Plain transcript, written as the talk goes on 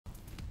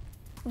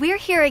We're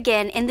here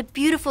again in the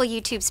beautiful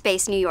YouTube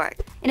space, New York,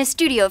 in a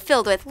studio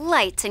filled with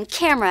lights and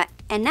camera,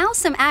 and now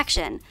some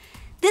action.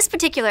 This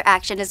particular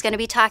action is going to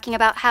be talking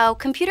about how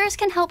computers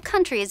can help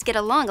countries get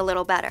along a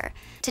little better.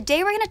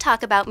 Today we're going to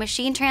talk about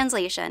machine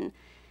translation,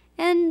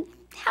 and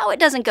how it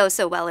doesn't go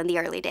so well in the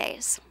early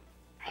days.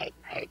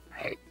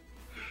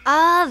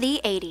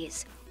 The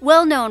 80s.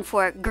 Well known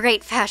for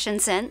great fashion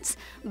sense,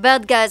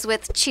 bad guys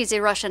with cheesy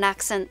Russian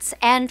accents,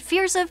 and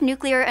fears of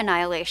nuclear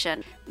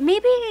annihilation.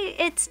 Maybe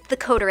it's the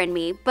coder in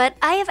me, but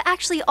I have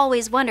actually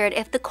always wondered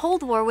if the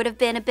Cold War would have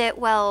been a bit,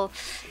 well,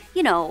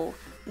 you know,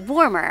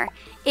 warmer,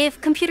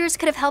 if computers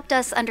could have helped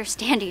us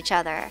understand each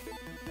other.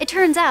 It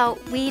turns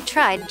out we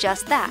tried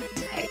just that.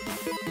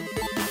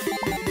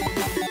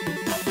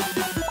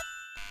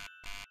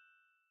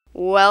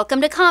 Welcome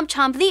to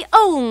CompChomp, the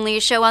only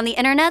show on the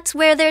internets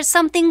where there's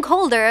something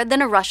colder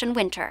than a Russian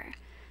winter.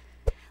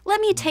 Let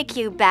me take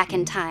you back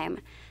in time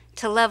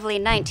to lovely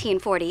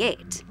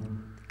 1948.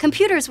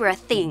 Computers were a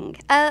thing,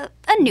 a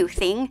new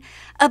thing,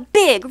 a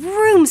big,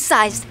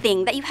 room-sized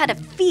thing that you had to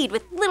feed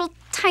with little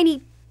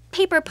tiny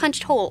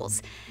paper-punched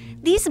holes.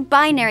 These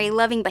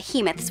binary-loving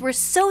behemoths were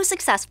so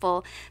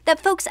successful that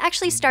folks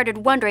actually started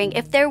wondering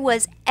if there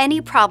was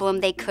any problem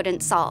they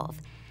couldn't solve.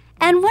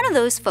 And one of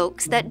those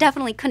folks that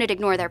definitely couldn't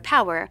ignore their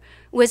power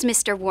was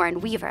Mr.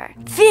 Warren Weaver.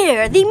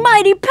 Fear the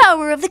mighty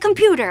power of the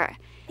computer!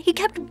 He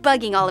kept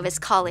bugging all of his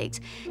colleagues.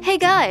 Hey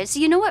guys,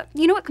 you know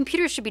what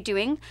computers should be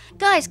doing?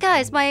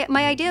 Guys, my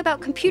idea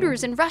about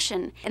computers in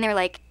Russian. And they were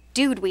like,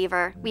 dude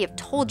Weaver, we have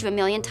told you a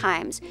million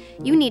times.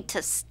 You need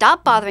to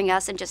stop bothering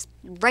us and just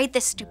write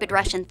this stupid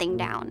Russian thing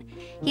down.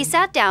 He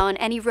sat down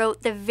and he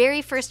wrote the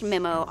very first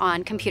memo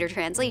on computer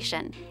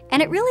translation.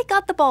 And it really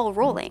got the ball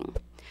rolling.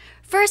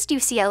 First,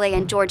 UCLA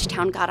and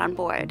Georgetown got on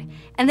board,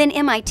 and then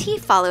MIT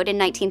followed in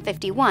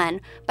 1951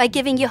 by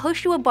giving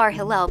Yehoshua Bar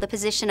Hillel the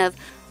position of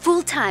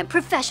full-time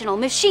professional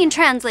machine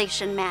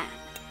translation man,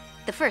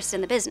 the first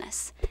in the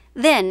business.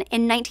 Then,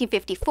 in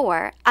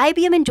 1954,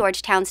 IBM and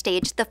Georgetown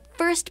staged the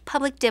first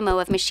public demo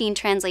of machine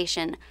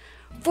translation.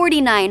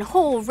 49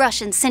 whole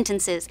Russian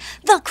sentences.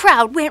 The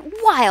crowd went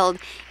wild.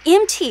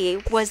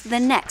 MT was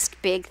the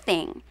next big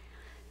thing.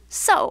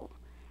 So,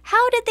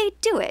 how did they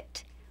do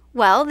it?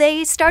 Well,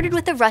 they started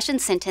with a Russian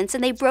sentence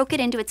and they broke it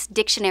into its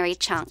dictionary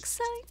chunks,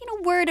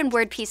 word and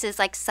word pieces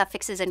like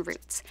suffixes and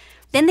roots.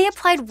 Then they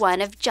applied one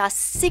of just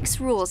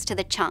 6 rules to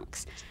the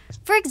chunks.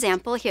 For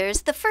example,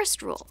 here's the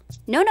first rule.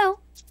 No,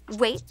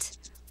 wait.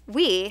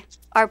 We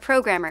are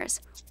programmers.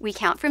 We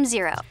count from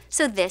 0.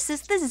 So this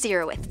is the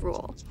 0th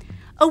rule.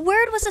 A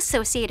word was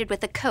associated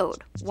with a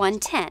code,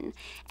 110,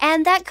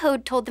 and that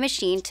code told the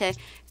machine to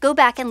go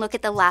back and look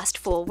at the last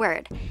full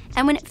word.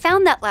 And when it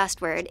found that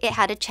last word, it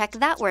had to check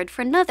that word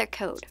for another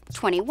code,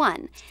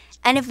 21.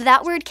 And if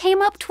that word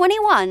came up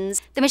 21s,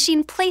 the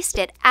machine placed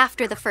it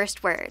after the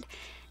first word.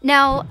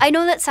 Now, I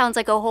know that sounds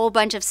like a whole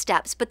bunch of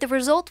steps, but the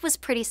result was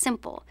pretty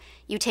simple.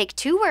 You take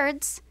 2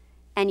 words,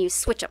 and you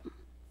switch them.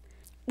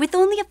 With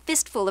only a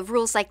fistful of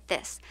rules like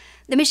this,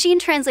 the machine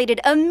translated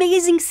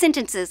amazing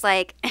sentences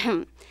like,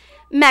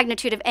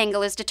 magnitude of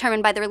angle is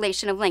determined by the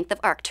relation of length of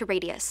arc to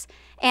radius.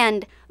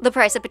 And the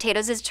price of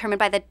potatoes is determined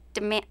by the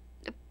demand.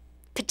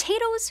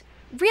 Potatoes?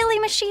 Really,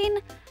 machine?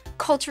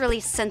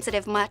 Culturally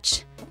sensitive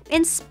much?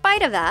 In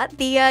spite of that,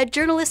 the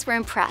journalists were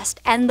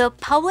impressed, and the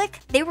public,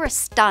 they were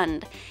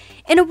stunned.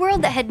 In a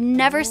world that had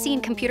never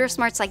seen computer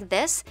smarts like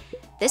this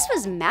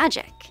was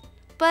magic.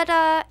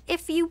 But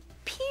if you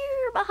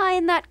peer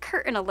behind that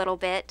curtain a little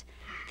bit,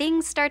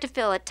 things start to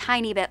feel a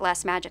tiny bit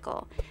less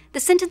magical. The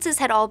sentences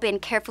had all been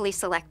carefully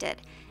selected.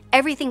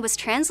 Everything was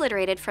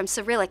transliterated from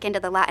Cyrillic into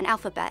the Latin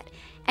alphabet,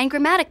 and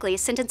grammatically,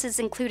 sentences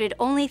included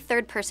only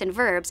third-person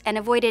verbs and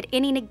avoided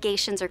any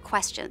negations or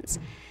questions.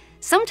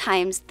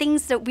 Sometimes,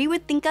 things that we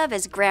would think of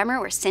as grammar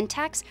or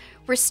syntax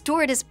were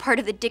stored as part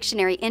of the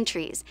dictionary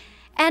entries,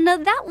 and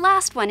that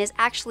last one is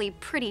actually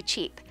pretty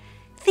cheap.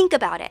 Think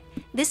about it.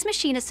 This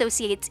machine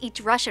associates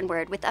each Russian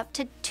word with up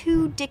to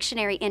 2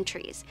 dictionary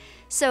entries.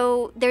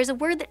 So there's a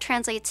word that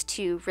translates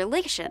to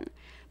relation.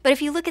 But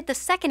if you look at the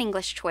second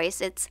English choice,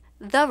 it's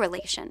the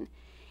relation.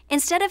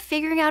 Instead of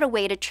figuring out a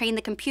way to train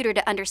the computer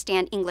to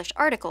understand English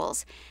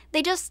articles,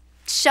 they just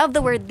shove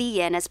the word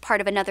the in as part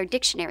of another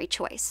dictionary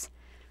choice.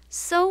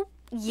 So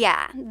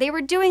yeah, they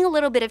were doing a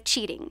little bit of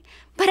cheating.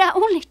 But I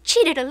only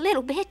cheated a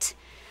little bit.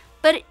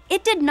 But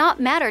it did not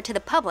matter to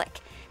the public.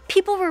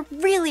 People were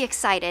really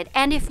excited,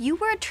 and if you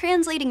were a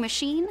translating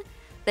machine,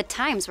 the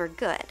times were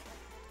good.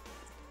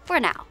 For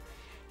now.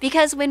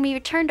 Because when we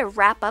return to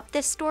wrap up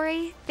this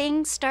story,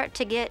 things start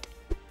to get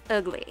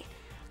ugly.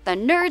 The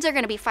nerds are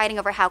going to be fighting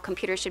over how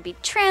computers should be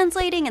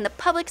translating, and the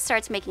public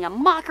starts making a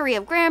mockery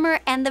of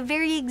grammar, and the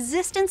very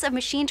existence of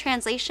machine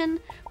translation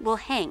will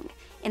hang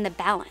in the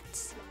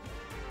balance.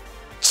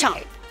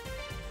 Chomp!